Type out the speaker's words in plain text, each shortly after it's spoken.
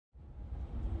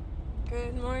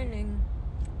Good morning.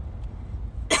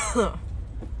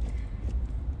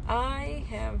 I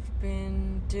have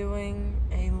been doing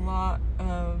a lot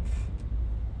of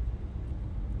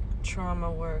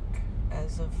trauma work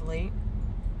as of late.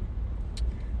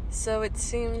 So it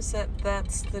seems that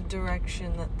that's the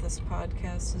direction that this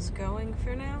podcast is going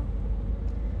for now.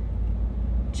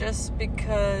 Just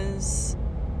because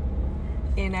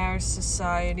in our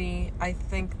society, I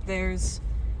think there's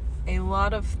a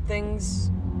lot of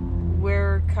things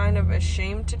we're kind of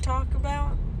ashamed to talk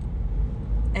about,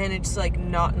 and it's like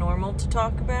not normal to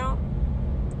talk about.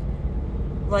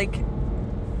 Like,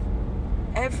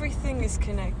 everything is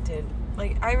connected.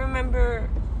 Like, I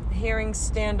remember hearing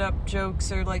stand-up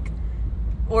jokes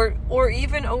or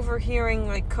even overhearing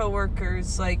like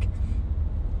coworkers like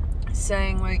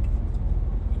saying like,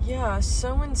 yeah,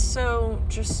 so-and-so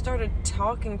just started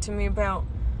talking to me about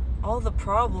all the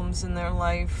problems in their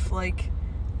life, like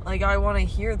I want to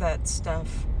hear that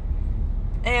stuff.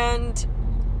 And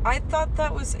I thought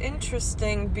that was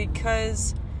interesting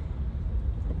because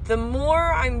the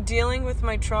more I'm dealing with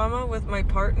my trauma with my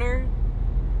partner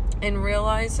and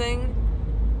realizing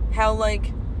how,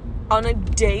 like, on a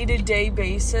day-to-day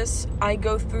basis, I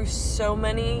go through so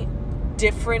many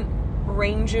different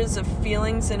ranges of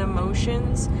feelings and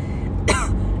emotions,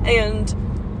 and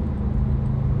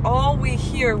all we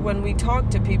hear when we talk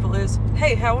to people is,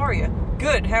 hey, how are you?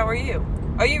 Good, how are you?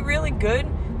 Are you really good?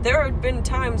 There have been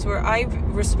times where I've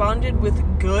responded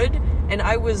with good and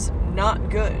I was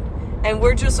not good. And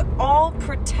we're just all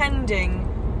pretending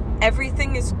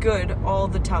everything is good all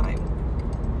the time.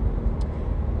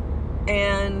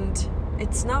 And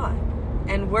it's not.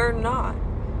 And we're not.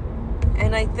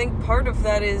 And I think part of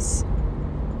that is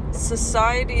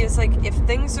society is like, if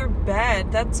things are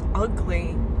bad, that's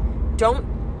ugly. Don't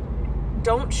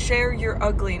share your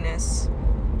ugliness.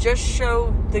 Just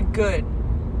show the good.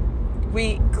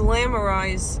 We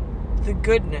glamorize the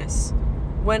goodness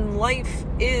when life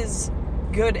is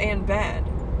good and bad,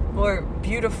 or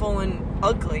beautiful and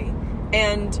ugly,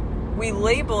 and we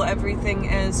label everything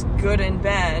as good and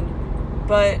bad.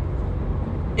 But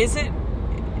is it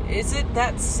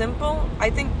that simple? I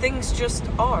think things just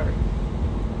are.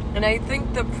 And I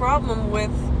think the problem with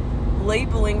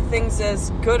labeling things as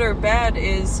good or bad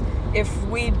is if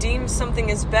we deem something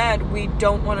as bad, we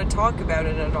don't want to talk about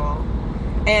it at all.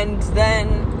 And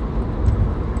then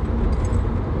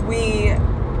we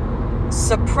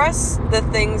suppress the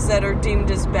things that are deemed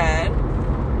as bad,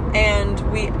 and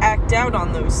we act out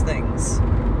on those things.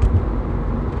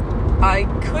 I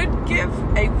could give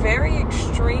a very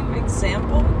extreme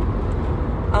example,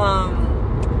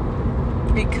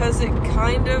 because it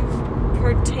kind of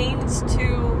pertains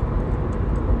to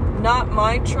not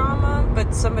my trauma,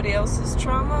 but somebody else's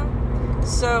trauma.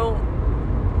 So,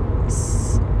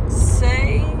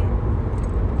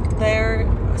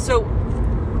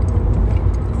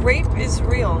 rape is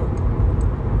real,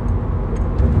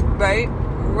 right?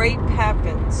 Rape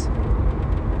happens.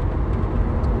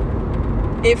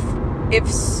 If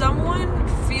someone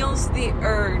feels the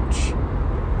urge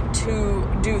to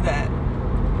do that,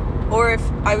 or if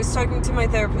I was talking to my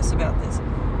therapist about this,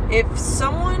 if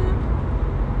someone,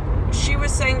 she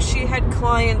was saying she had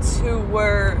clients who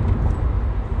were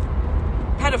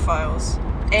pedophiles,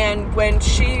 and when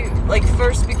she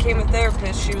first became a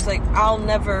therapist, she was like, I'll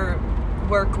never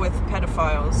work with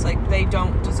pedophiles, they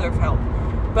don't deserve help.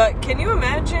 But can you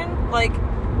imagine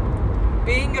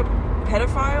being a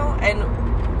pedophile, and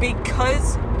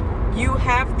because you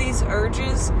have these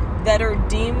urges that are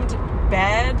deemed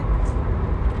bad,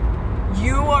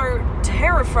 you are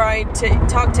terrified to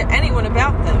talk to anyone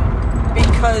about them,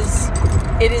 because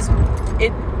if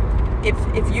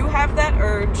you have that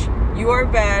urge, you are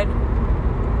bad.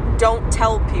 Don't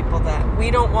tell people that.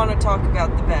 We don't want to talk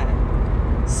about the bad.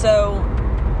 So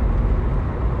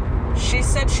she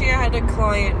said she had a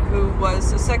client who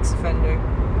was a sex offender,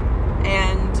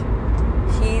 and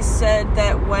he said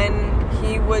that when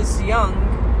he was young,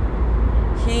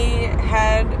 he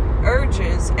had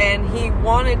urges and he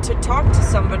wanted to talk to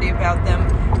somebody about them,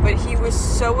 but he was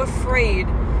so afraid,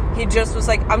 he just was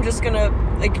like, I'm just gonna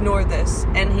ignore this,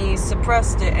 and he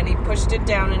suppressed it and he pushed it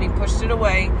down and he pushed it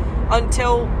away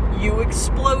until you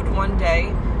explode one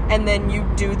day, and then you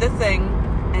do the thing,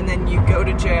 and then you go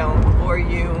to jail, or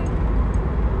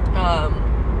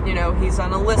he's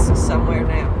on a list somewhere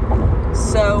now.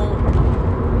 So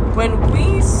when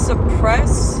we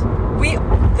suppress,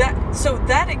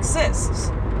 that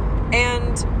exists.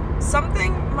 And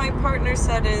something my partner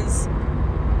said is,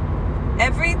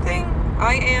 everything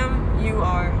I am, you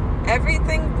are.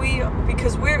 Everything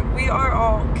because we are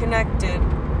all connected,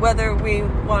 whether we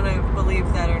want to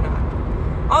believe that or not.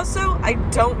 Also,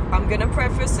 I'm going to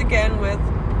preface again with,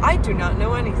 I do not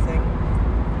know anything.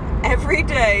 Every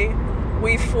day,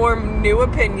 we form new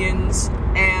opinions,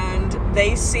 and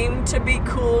they seem to be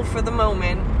cool for the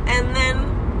moment, and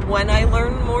then, when I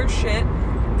learn more shit,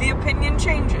 the opinion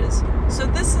changes. So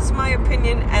this is my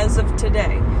opinion as of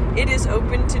today. It is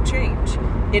open to change.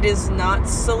 It is not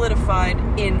solidified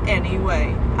in any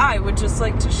way. I would just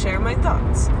like to share my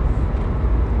thoughts.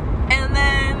 And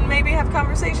then maybe have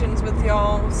conversations with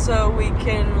y'all so we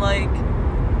can,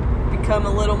 become a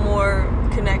little more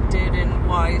connected and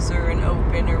wiser and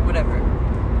open or whatever.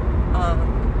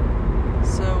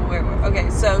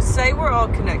 So say we're all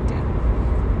connected.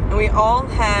 And we all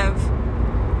have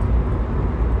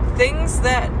things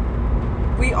that...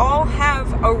 We all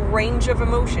have a range of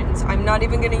emotions. I'm not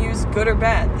even going to use good or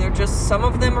bad. They're just... Some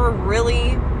of them are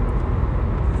really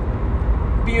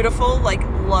beautiful, like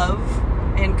love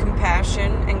and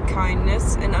compassion and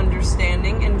kindness and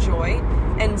understanding and joy,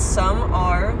 and some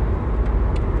are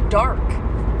dark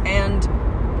and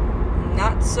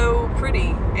not so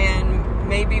pretty, and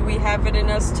maybe we have it in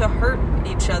us to hurt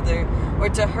each other or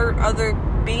to hurt other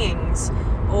beings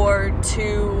or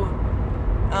to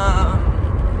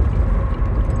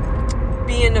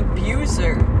be an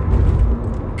abuser,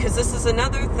 because this is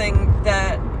another thing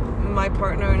that my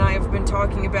partner and I have been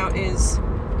talking about, is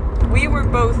we were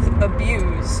both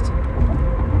abused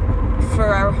for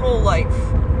our whole life,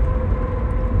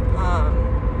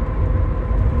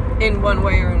 in one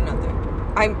way or another.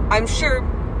 I'm sure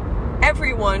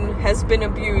everyone has been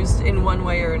abused in one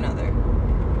way or another.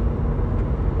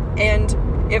 And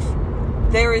if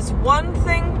there is one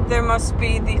thing, there must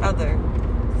be the other.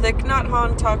 Thich Nhat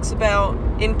Hanh talks about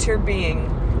interbeing.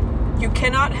 You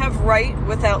cannot have right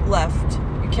without left.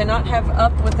 You cannot have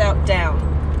up without down.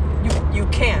 You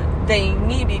can't. They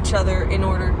need each other in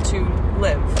order to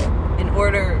live, in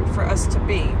order for us to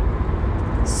be.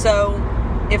 So,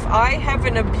 if I have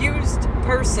an abused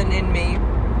person in me,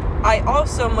 I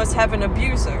also must have an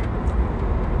abuser.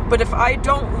 But if I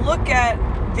don't look at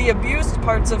the abused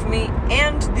parts of me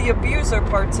and the abuser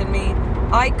parts in me,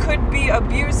 I could be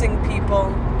abusing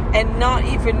people and not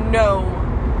even know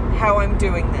how I'm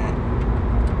doing that.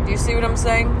 Do you see what I'm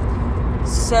saying?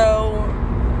 So,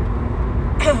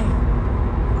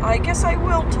 I guess I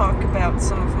will talk about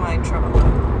some of my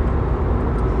trauma.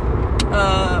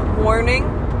 Warning,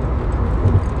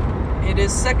 it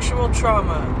is sexual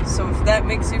trauma. So if that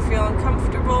makes you feel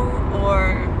uncomfortable,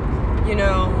 or,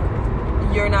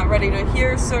 you're not ready to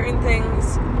hear certain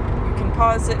things, you can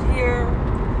pause it here.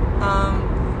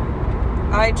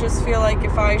 I just feel like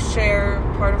if I share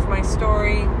part of my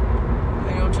story,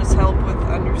 it'll just help with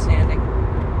understanding.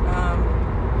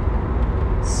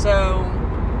 So,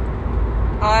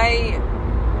 I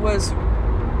was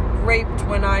raped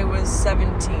when I was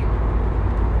 17.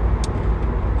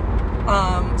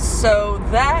 So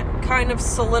that kind of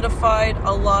solidified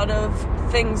a lot of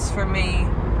things for me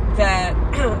that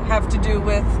have to do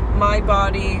with my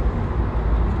body,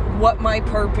 what my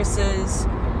purpose is,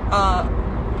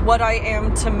 what I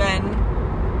am to men,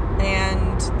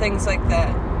 and things like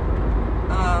that.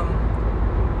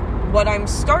 What I'm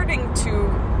starting to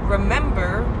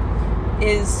remember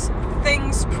is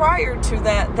things prior to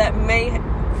that may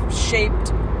have shaped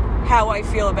how I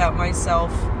feel about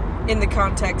myself in the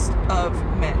context of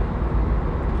men.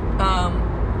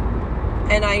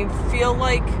 And I feel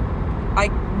like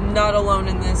I'm not alone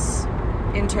in this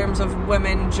in terms of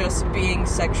women just being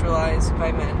sexualized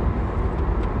by men.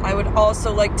 I would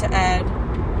also like to add,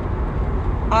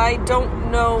 I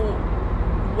don't know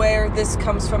where this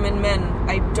comes from in men.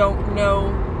 I don't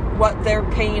know what their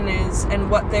pain is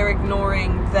and what they're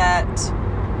ignoring, that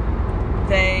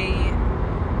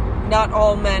not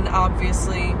all men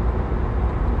obviously,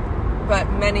 but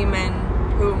many men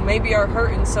who maybe are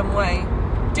hurt in some way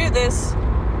do this,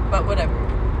 but whatever.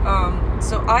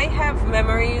 So I have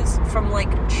memories from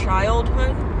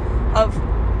childhood of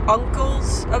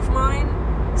uncles of mine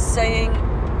saying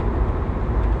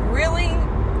really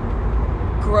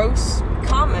gross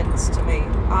comments to me.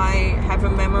 I have a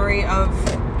memory of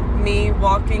me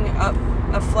walking up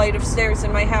a flight of stairs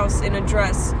in my house in a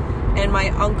dress, and my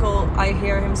uncle, I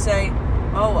hear him say,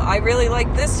 "Oh, I really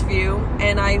like this view,"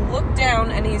 and I look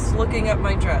down and he's looking at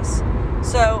my dress.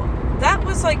 So that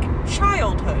was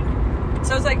childhood.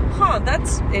 So I was like,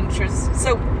 that's interesting.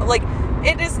 So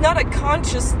it is not a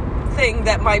conscious thing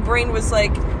that my brain was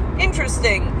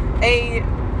interesting. A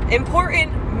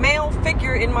important male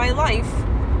figure in my life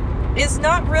is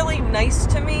not really nice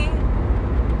to me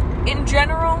in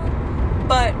general,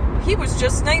 but he was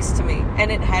just nice to me,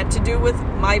 and it had to do with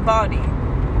my body.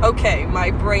 Okay,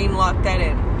 my brain locked that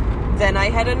in. then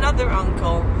I had another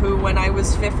uncle who, when I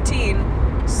was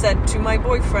 15, said to my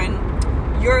boyfriend,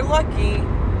 "You're lucky,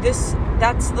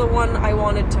 that's the one I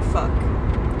wanted to fuck."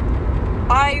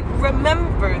 I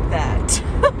remember that.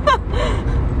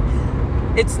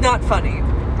 It's not funny.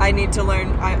 I need to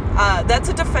learn. That's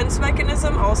a defense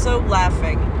mechanism, also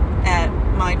laughing at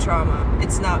my trauma.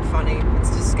 It's not funny.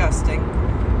 It's disgusting.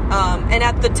 And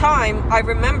at the time, I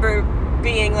remember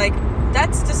being like,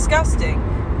 that's disgusting.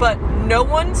 But no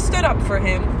one stood up to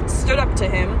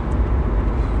him.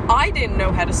 I didn't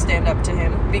know how to stand up to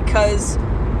him because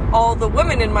all the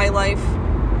women in my life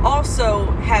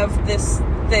also have this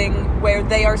thing where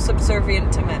they are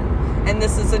subservient to men. And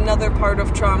this is another part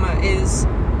of trauma, is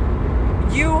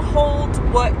you hold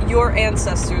what your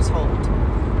ancestors hold.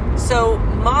 So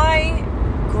my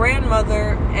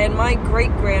grandmother and my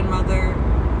great-grandmother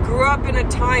grew up in a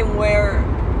time where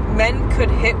men could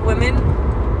hit women.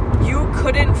 You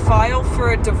couldn't file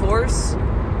for a divorce.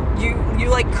 You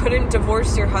couldn't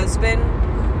divorce your husband.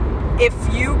 If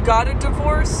you got a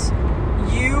divorce,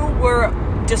 you were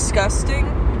disgusting.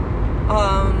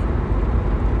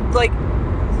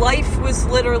 Life was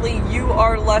literally, you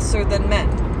are lesser than men.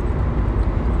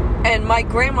 And my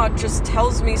grandma just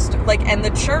tells me, and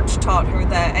the church taught her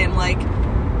that, and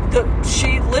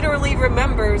she literally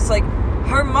remembers,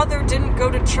 her mother didn't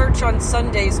go to church on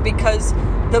Sundays because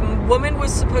the woman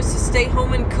was supposed to stay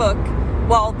home and cook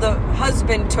while the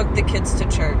husband took the kids to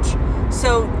church.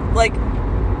 So,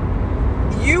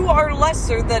 you are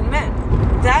lesser than men.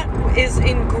 That is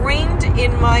ingrained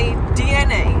in my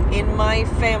DNA, in my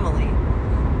family.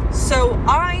 So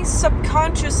I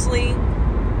subconsciously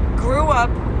grew up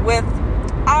with,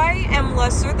 I am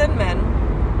lesser than men,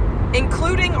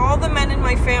 including all the men in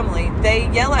my family. They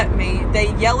yell at me.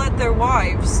 They yell at their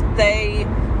wives. They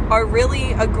are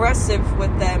really aggressive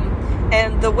with them.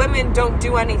 And the women don't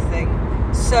do anything.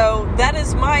 So that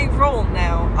is my role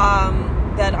now.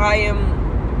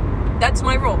 That's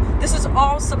my role. This is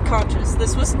all subconscious.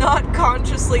 This was not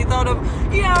consciously thought of,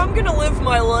 I'm going to live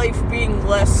my life being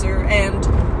lesser. And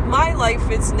my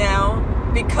life is now,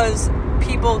 because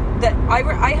people that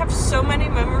I have so many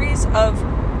memories of.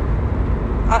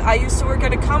 I used to work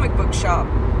at a comic book shop.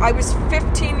 I was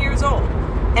 15 years old,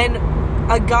 and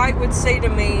a guy would say to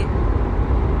me,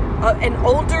 an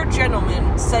older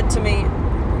gentleman said to me,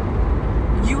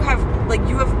 you have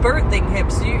birthing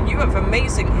hips, you have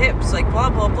amazing hips, blah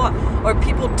blah blah, or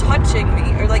people touching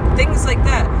me, or things like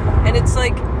that. And it's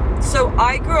so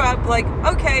I grew up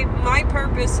okay, my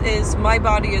purpose is, my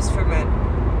body is for men.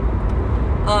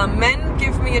 Men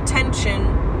give me attention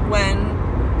when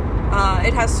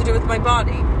it has to do with my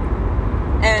body.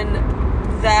 And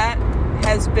that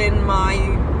has been my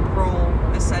role,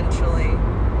 essentially,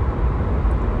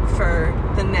 for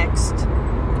the next...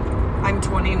 I'm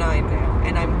 29 now,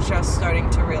 and I'm just starting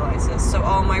to realize this. So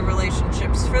all my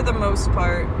relationships, for the most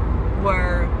part,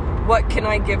 were, what can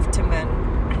I give to men?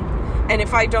 And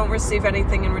if I don't receive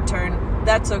anything in return,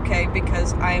 that's okay,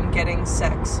 because I am getting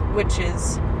sex, which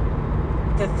is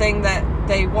the thing that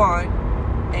they want.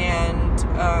 And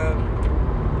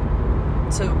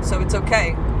so it's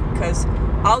okay, because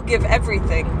I'll give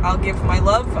everything. I'll give my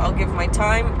love, I'll give my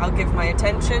time, I'll give my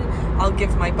attention, I'll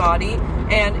give my body,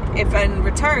 and if in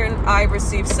return I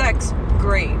receive sex,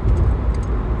 great.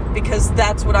 Because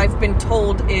that's what I've been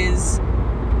told is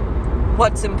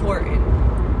what's important.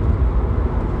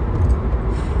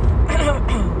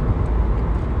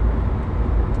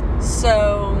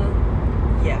 So,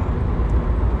 yeah.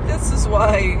 This is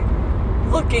why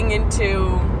looking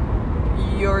into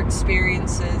your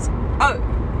experiences... Oh,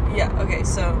 yeah, okay,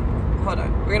 so, hold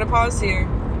on. We're gonna pause here.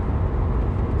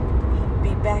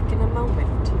 Be back in a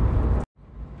moment.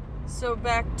 So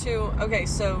back to... Okay,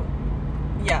 so,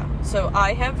 yeah. So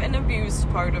I have an abused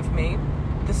part of me.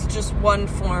 This is just one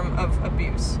form of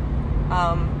abuse.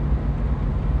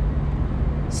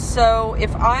 So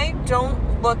if I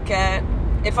don't look at...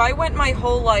 If I went my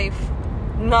whole life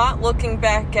not looking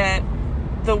back at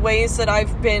the ways that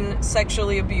I've been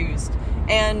sexually abused,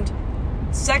 and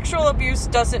sexual abuse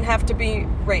doesn't have to be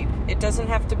rape. It doesn't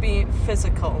have to be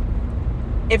physical.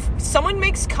 If someone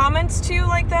makes comments to you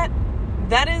like that,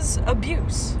 that is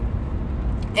abuse.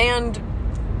 And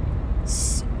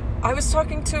I was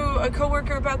talking to a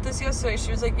coworker about this yesterday. She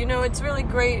was like, it's really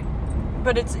great,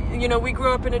 but it's, we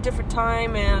grew up in a different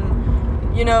time, and,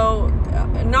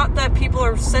 not that people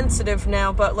are sensitive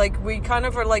now, but, we kind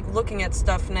of are, looking at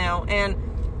stuff now, and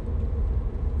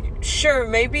sure,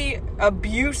 maybe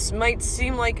abuse might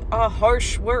seem like a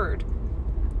harsh word,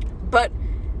 but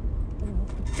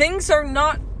things are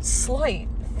not slight.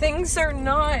 Things are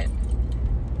not...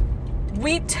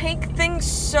 We take things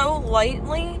so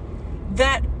lightly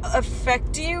that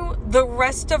affect you the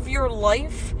rest of your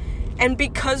life. And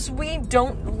because we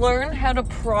don't learn how to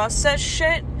process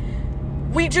shit,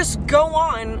 we just go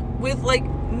on with, like,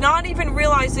 not even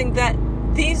realizing that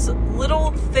these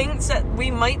little things that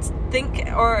we might think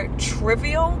are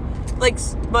trivial, like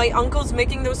my uncle's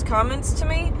making those comments to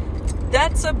me,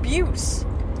 that's abuse.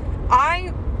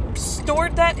 I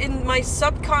stored that in my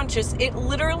subconscious. It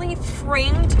literally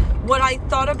framed what I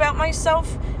thought about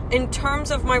myself in terms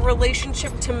of my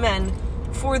relationship to men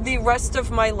for the rest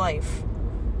of my life.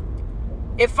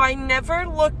 If I never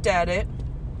looked at it,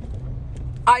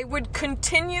 I would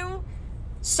continue.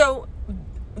 So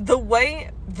the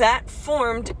way that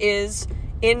formed is,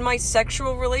 in my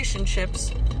sexual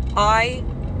relationships, I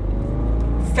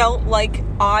felt like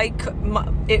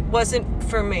it wasn't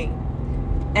for me.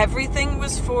 Everything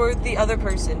was for the other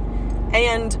person.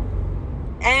 And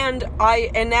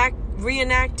I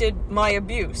reenacted my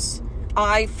abuse.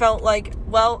 I felt like,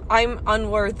 well, I'm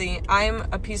unworthy. I'm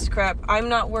a piece of crap. I'm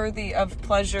not worthy of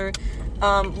pleasure.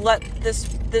 Let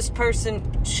this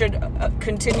person should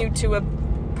continue to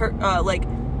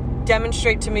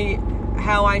demonstrate to me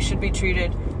how I should be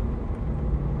treated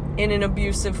in an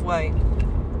abusive way.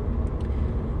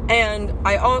 And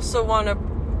I also want to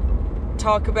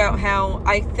talk about how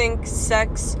I think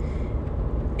sex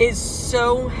is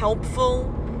so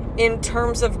helpful in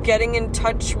terms of getting in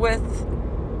touch with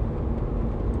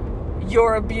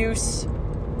your abuse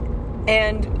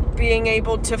and being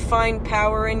able to find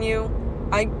power in you.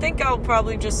 I think I'll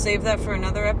probably just save that for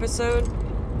another episode.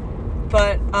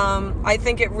 But I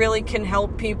think it really can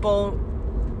help people,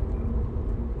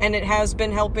 and it has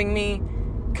been helping me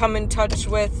come in touch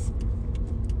with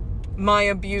my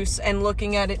abuse and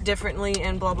looking at it differently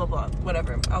and blah, blah, blah.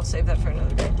 Whatever. I'll save that for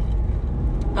another day.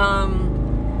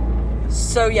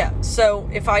 So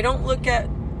if I don't look at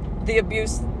the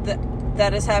abuse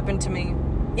that has happened to me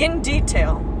in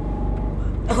detail,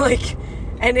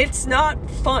 and it's not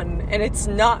fun, and it's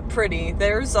not pretty.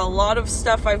 There's a lot of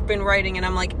stuff I've been writing, and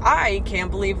I'm like, I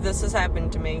can't believe this has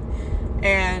happened to me.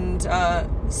 And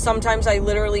sometimes I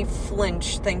literally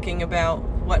flinch thinking about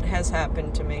what has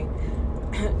happened to me.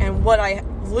 And what I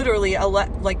literally,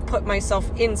 put myself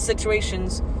in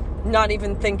situations, not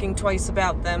even thinking twice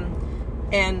about them.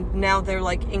 And now they're,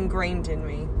 ingrained in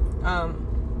me.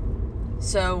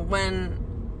 So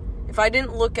if I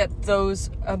didn't look at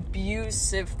those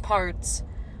abusive parts,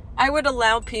 I would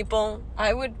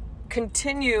I would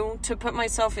continue to put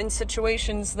myself in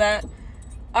situations that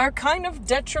are kind of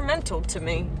detrimental to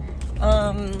me.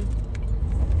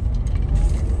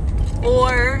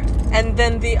 And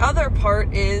then the other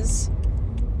part is,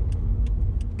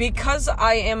 because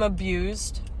I am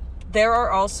abused, there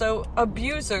are also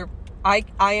I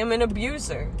am an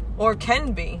abuser, or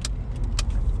can be.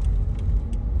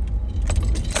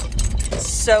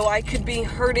 So I could be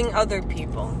hurting other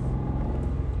people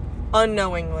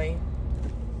unknowingly.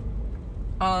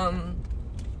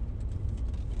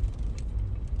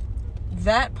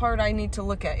 That part I need to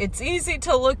look at. It's easy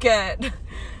to look at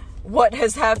what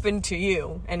has happened to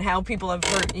you and how people have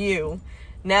hurt you.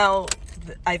 Now,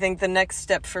 I think the next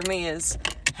step for me is,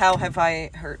 how have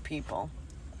I hurt people?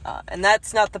 And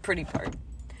that's not the pretty part.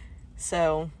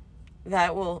 So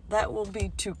that will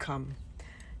be to come.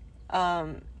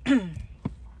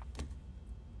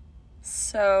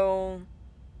 So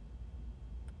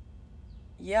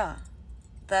yeah,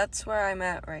 that's where I'm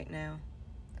at right now.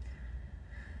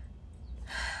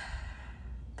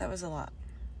 That was a lot.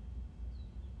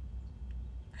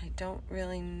 I don't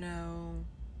really know.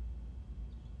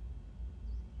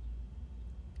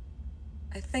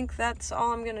 I think that's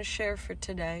all I'm going to share for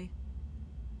today.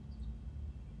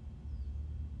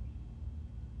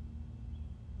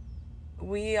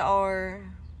 We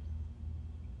are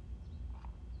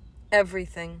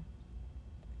everything.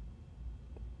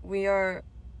 We are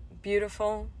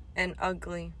beautiful and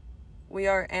ugly. We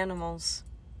are animals.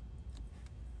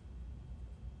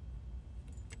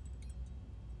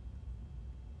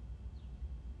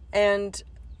 And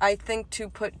I think to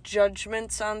put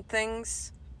judgments on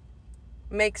things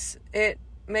makes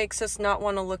us not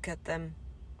want to look at them.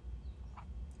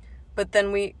 But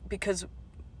then we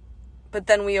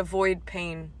avoid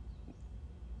pain.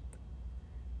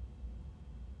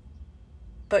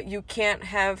 But you can't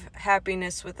have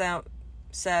happiness without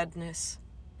sadness.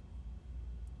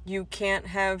 You can't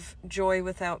have joy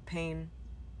without pain.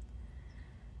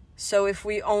 So if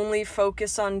we only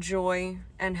focus on joy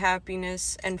and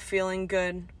happiness and feeling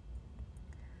good,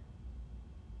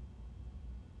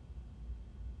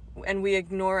 and we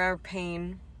ignore our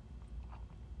pain,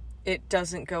 it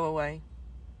doesn't go away.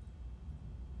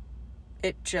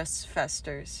 It just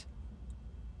festers.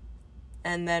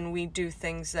 And then we do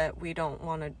things that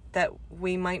that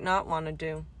we might not want to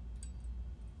do.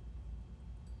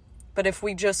 But if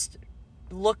we just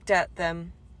looked at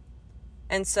them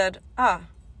and said,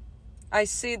 I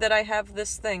see that I have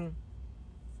this thing.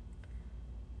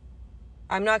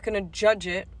 I'm not going to judge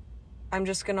it. I'm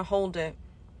just going to hold it.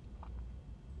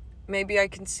 Maybe I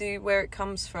can see where it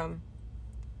comes from.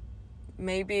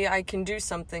 Maybe I can do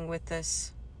something with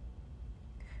this.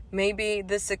 Maybe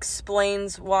this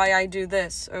explains why I do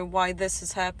this or why this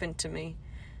has happened to me.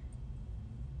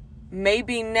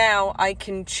 Maybe now I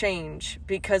can change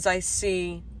because I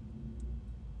see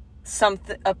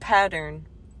a pattern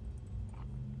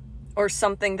or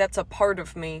something that's a part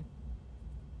of me.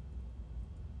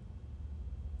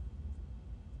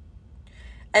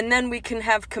 And then we can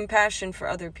have compassion for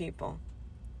other people.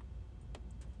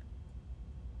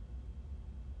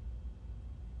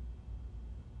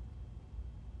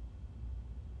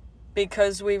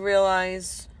 Because we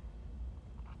realize,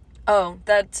 oh,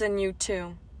 that's in you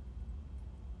too.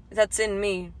 That's in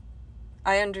me.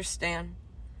 I understand.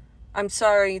 I'm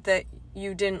sorry that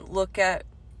you didn't look at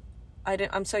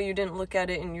I'm sorry you didn't look at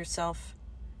it in yourself.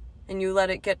 And you let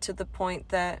it get to the point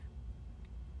that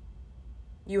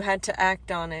you had to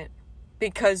act on it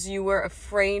because you were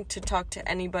afraid to talk to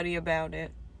anybody about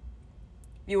it.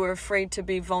 You were afraid to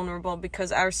be vulnerable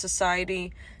because our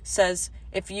society says,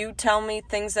 if you tell me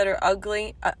things that are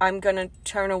ugly, I'm going to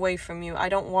turn away from you. I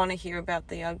don't want to hear about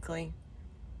the ugly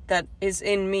that is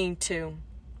in me too.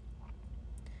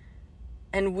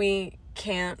 And we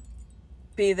can't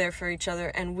be there for each other,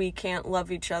 and we can't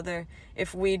love each other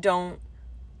if we don't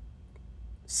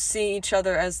see each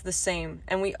other as the same.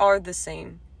 And we are the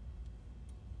same.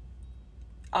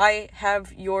 I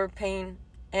have your pain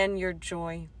and your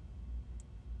joy.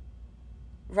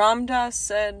 Ram Dass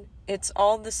said, it's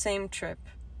all the same trip.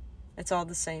 It's all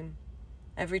the same.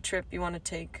 Every trip you want to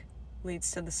take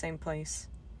leads to the same place.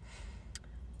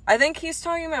 I think he's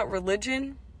talking about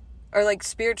religion or like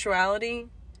spirituality.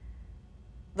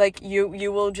 Like you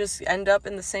will just end up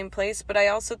in the same place. But I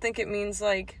also think it means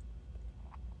like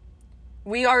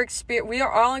we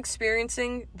are all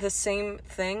experiencing the same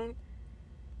thing,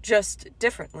 just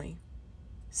differently.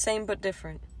 Same but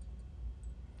different.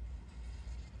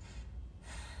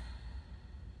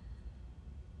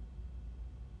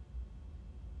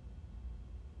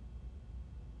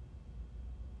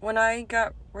 When I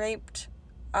got raped,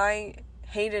 I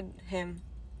hated him.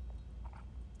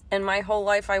 And my whole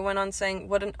life I went on saying,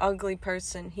 what an ugly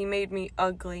person. He made me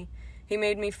ugly. He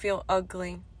made me feel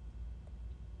ugly.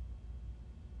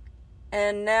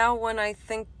 And now when I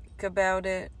think about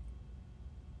it,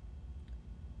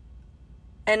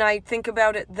 and I think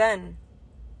about it then,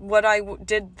 what I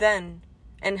did then,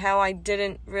 and how I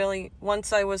didn't really,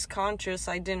 once I was conscious,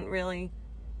 I didn't really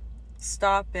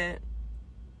stop it.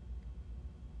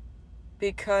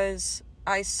 Because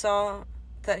I saw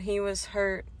that he was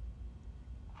hurt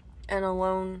and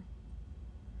alone.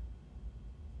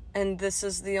 And this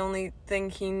is the only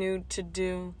thing he knew to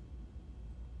do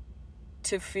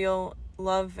to feel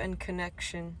love and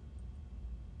connection.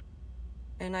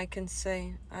 And I can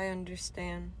say, I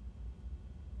understand.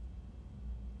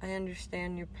 I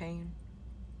understand your pain.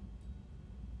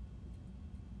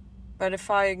 But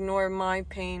if I ignore my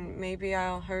pain, maybe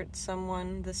I'll hurt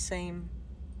someone the same.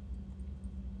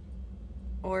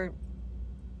 Or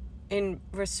in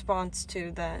response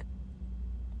to that.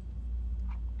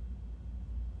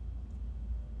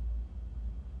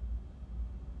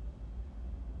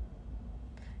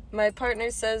 My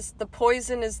partner says, the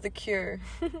poison is the cure.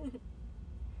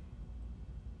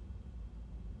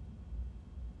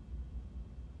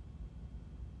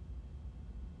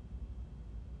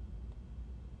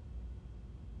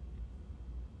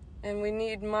 And we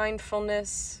need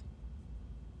mindfulness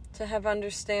to have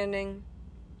understanding.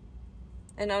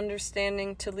 And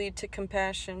understanding to lead to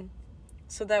compassion,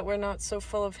 so that we're not so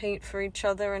full of hate for each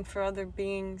other and for other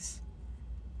beings.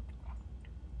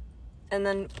 And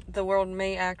then the world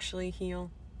may actually heal.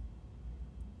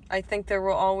 I think there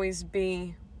will always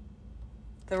be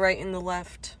the right and the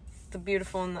left, the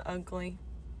beautiful and the ugly.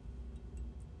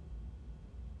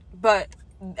 But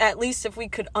at least if we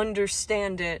could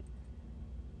understand it,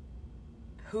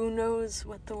 who knows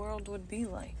what the world would be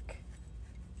like.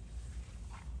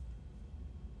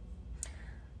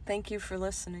 Thank you for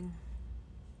listening.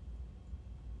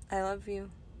 I love you.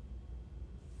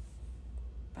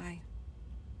 Bye.